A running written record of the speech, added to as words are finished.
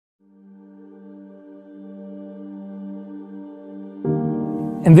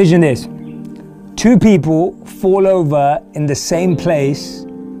Envision this. Two people fall over in the same place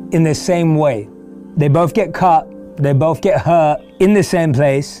in the same way. They both get cut, they both get hurt in the same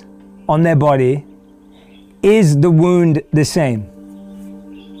place on their body. Is the wound the same?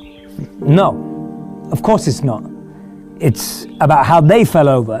 No, of course it's not. It's about how they fell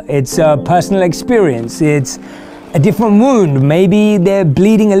over. It's a personal experience. It's a different wound. Maybe they're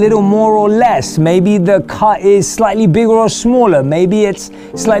bleeding a little more or less. Maybe the cut is slightly bigger or smaller. Maybe it's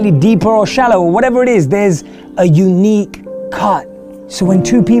slightly deeper or shallower. Whatever it is, there's a unique cut. So when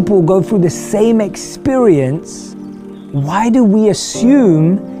two people go through the same experience, why do we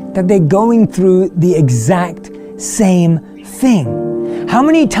assume that they're going through the exact same thing? How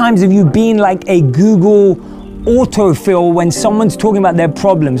many times have you been like a Google autofill when someone's talking about their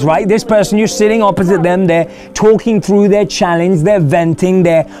problems, right? This person, you're sitting opposite them, they're talking through their challenge, they're venting,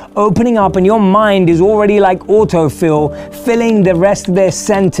 they're opening up, and your mind is already like autofill, filling the rest of their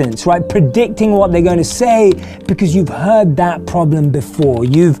sentence, right? Predicting what they're going to say because you've heard that problem before.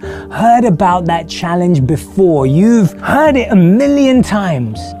 You've heard about that challenge before. You've heard it a million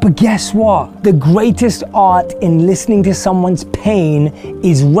times. But guess what? The greatest art in listening to someone's pain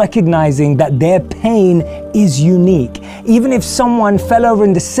is recognizing that their pain is unique. Even if someone fell over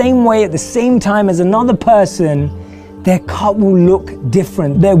in the same way at the same time as another person, their cut will look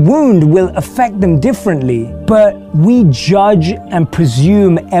different. Their wound will affect them differently. But we judge and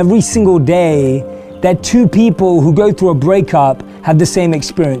presume every single day that two people who go through a breakup have the same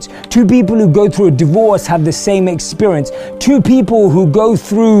experience. Two people who go through a divorce have the same experience. Two people who go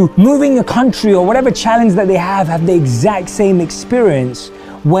through moving a country or whatever challenge that they have the exact same experience,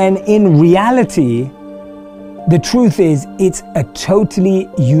 when in reality, the truth is, it's a totally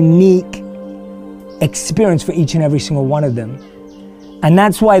unique experience for each and every single one of them. And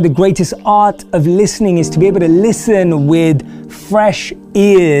that's why the greatest art of listening is to be able to listen with fresh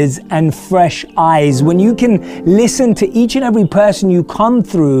ears and fresh eyes. When you can listen to each and every person you come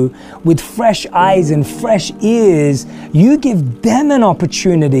through with fresh eyes and fresh ears, you give them an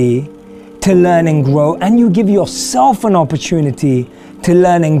opportunity to learn and grow, and you give yourself an opportunity to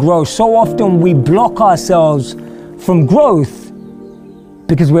learn and grow. So often we block ourselves from growth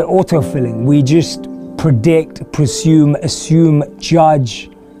because we're autofilling. We just predict, presume, assume, judge,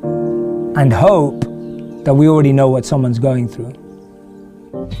 and hope that we already know what someone's going through.